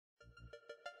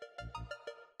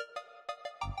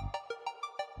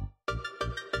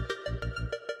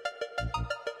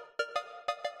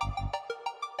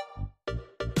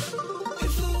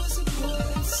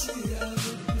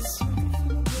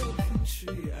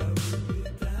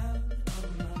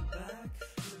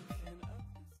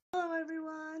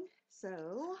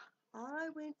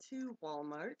to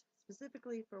Walmart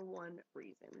specifically for one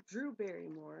reason. Drew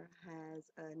Barrymore has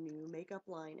a new makeup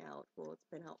line out. Well, it's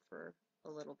been out for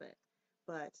a little bit,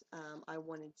 but I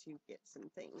wanted to get some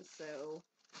things. So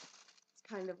it's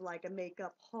kind of like a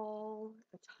makeup haul,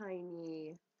 a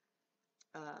tiny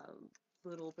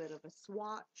little bit of a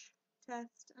swatch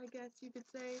test, I guess you could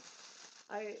say.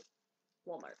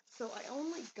 Walmart. So I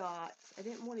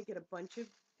didn't want to get a bunch of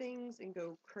things and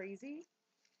go crazy.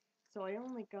 So I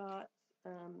only got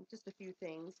just a few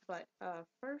things, but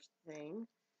first thing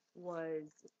was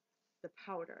the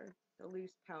powder, the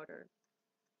loose powder.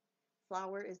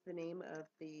 Flower is the name of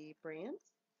the brand,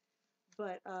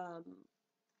 but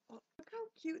look how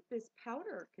cute this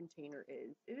powder container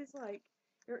is. It is like,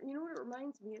 you know what it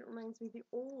reminds me? It reminds me of the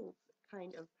old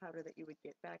kind of powder that you would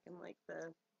get back in like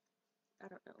I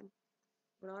don't know,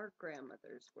 when our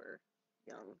grandmothers were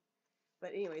young.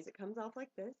 But anyways, it comes off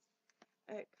like this.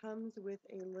 It comes with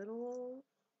a little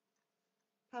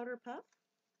powder puff,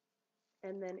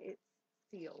 and then it's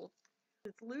sealed.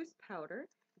 It's loose powder.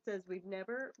 It says we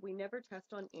never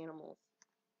test on animals.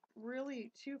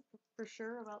 Really too for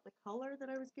sure about the color that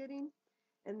I was getting,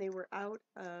 and they were out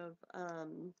of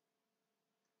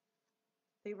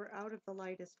the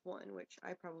lightest one, which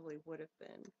I probably would have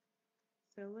been.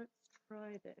 So let's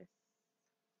try this.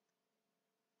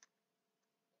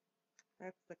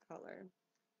 That's the color.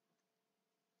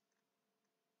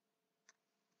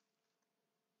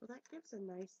 Well, that gives a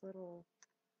nice little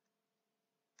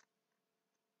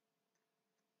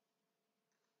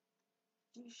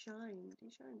D-shine,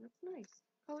 that's nice.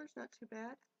 Color's not too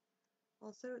bad.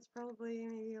 Also, it's probably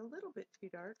maybe a little bit too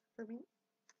dark for me,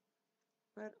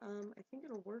 but I think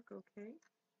it'll work okay.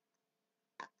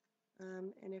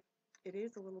 And if it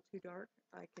is a little too dark,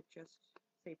 I could just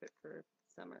save it for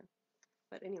summer.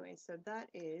 But anyway, so that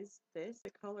is this. The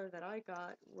color that I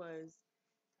got was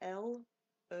LO2.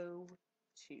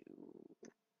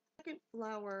 Second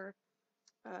flower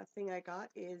thing I got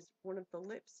is one of the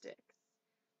lipsticks.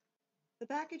 The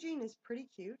packaging is pretty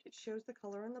cute. It shows the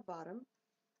color on the bottom.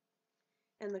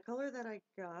 And the color that I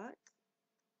got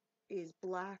is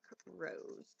Black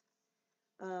Rose.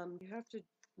 You have to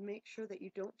make sure that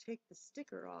you don't take the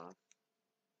sticker off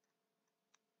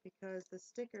because the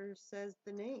sticker says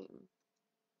the name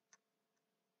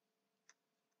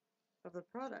of the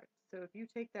product. So if you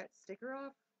take that sticker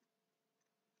off,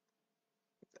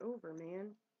 it's over,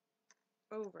 man.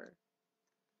 Over.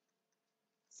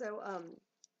 So,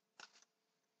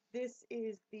 this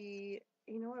is the,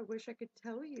 I wish I could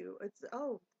tell you.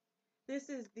 This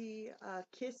is the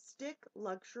Kiss Stick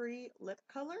Luxury Lip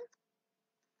Color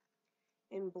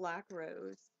in Black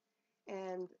Rose.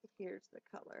 And here's the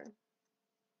color.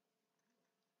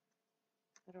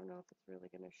 I don't know if it's really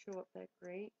going to show up that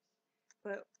great,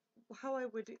 but how I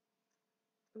would,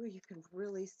 oh, you can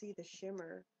really see the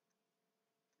shimmer.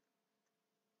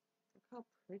 Look how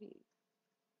pretty.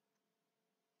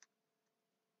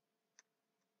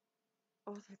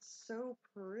 Oh, that's so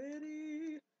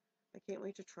pretty. I can't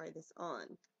wait to try this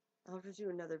on. I'll have to do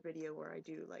another video where I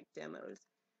do like demos,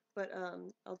 but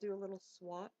I'll do a little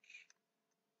swatch.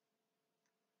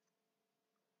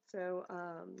 So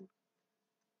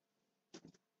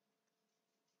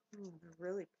they're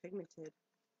really pigmented. It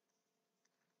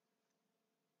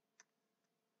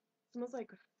smells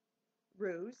like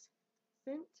rose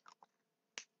scent.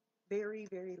 Very,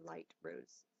 very light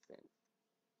rose scent.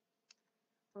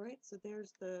 Alright, so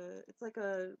there's it's like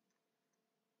a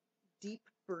deep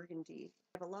burgundy.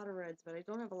 I have a lot of reds, but I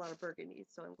don't have a lot of burgundies,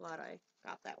 so I'm glad I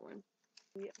got that one.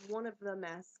 One of the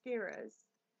mascaras.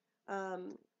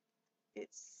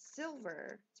 It's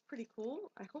silver. It's pretty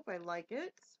cool. I hope I like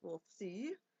it. We'll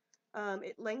see.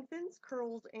 It lengthens,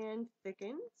 curls, and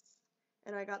thickens.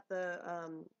 And I got the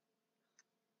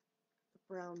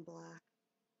brown black.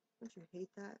 Don't you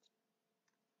hate that?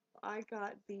 I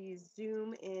got the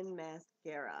Zoom In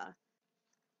Mascara.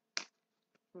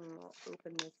 I'll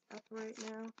open this up right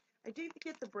now. I did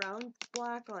get the brown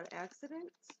black on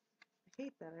accident. I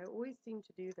hate that. I always seem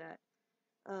to do that.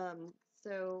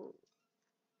 So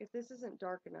if this isn't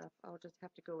dark enough, I'll just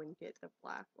have to go and get the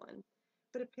black one.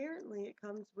 But apparently it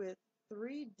comes with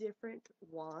 3 different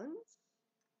wands.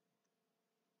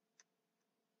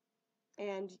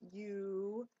 And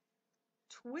you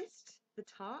twist the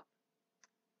top.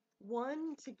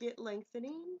 One to get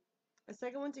lengthening, a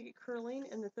second one to get curling,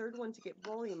 and the third one to get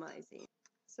volumizing.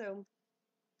 So,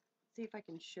 see if I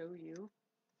can show you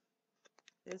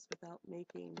this without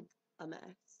making a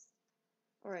mess.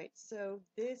 Alright, so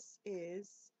this is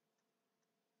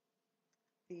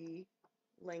the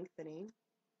lengthening.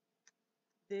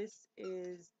 This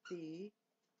is the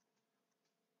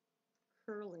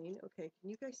curling. Okay, can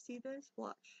you guys see this?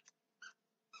 Watch.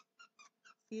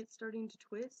 See it starting to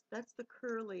twist? That's the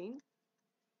curling.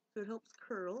 So it helps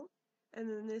curl. And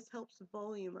then this helps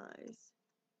volumize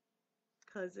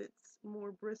because it's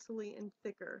more bristly and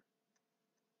thicker.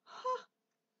 Huh.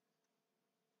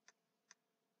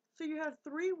 So you have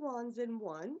 3 wands in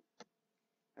one.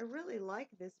 I really like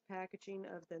this packaging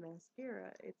of the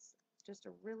mascara. It's just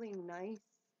a really nice,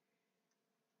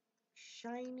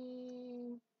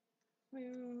 shiny,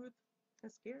 smooth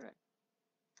mascara.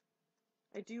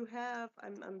 I do have,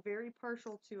 I'm very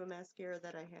partial to a mascara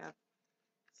that I have.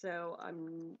 So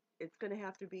it's going to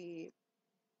have to be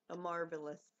a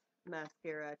marvelous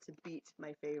mascara to beat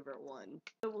my favorite one.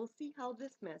 So we'll see how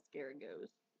this mascara goes.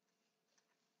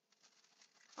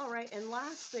 Alright, and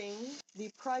last thing, the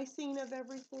pricing of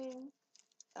everything.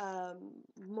 I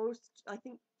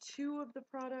think 2 of the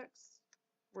products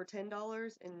were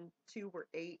 $10 and 2 were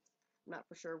 $8. I'm not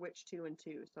for sure which 2 and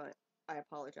 2, so I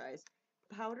apologize.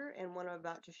 Powder and what I'm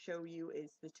about to show you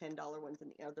is the $10 ones,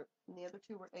 and the other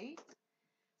 2 were $8.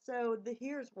 So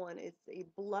here's one. It's a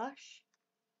blush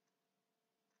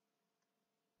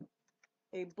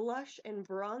and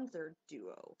bronzer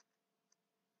duo.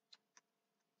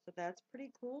 So that's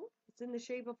pretty cool. It's in the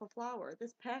shape of a flower.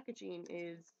 This packaging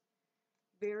is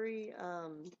very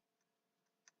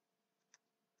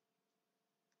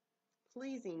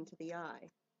pleasing to the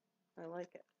eye. I like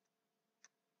it.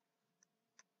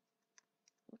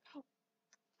 Look how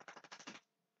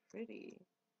pretty.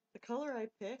 The color I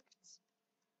picked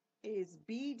is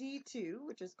BD2,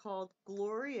 which is called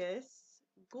Glorious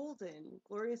Golden.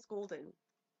 Glorious Golden.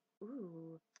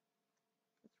 Ooh.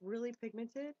 It's really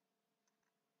pigmented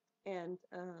and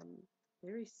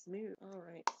very smooth.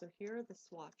 Alright, so here are the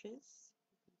swatches.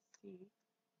 You can see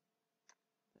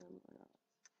them or not.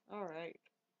 Alright.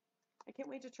 I can't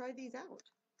wait to try these out.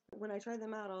 When I try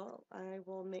them out, I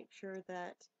will make sure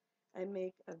that I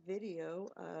make a video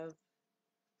of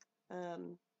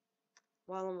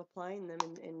while I'm applying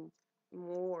them and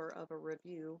more of a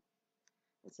review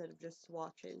instead of just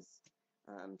swatches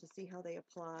to see how they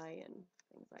apply and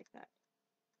things like that.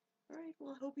 Alright,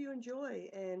 well, I hope you enjoy,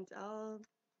 and I'll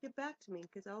get back to me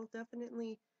because I'll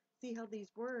definitely see how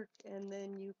these work, and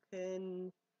then you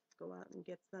can go out and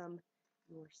get some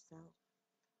yourself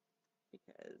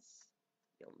because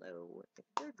you'll know if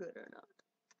they're good or not.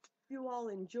 If you all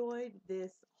enjoyed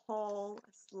this haul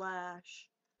slash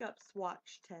up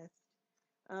swatch test,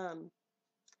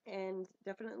 and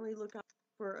definitely look out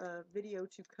for a video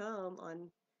to come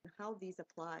on how these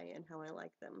apply and how I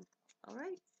like them.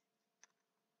 Alright,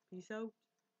 peace out.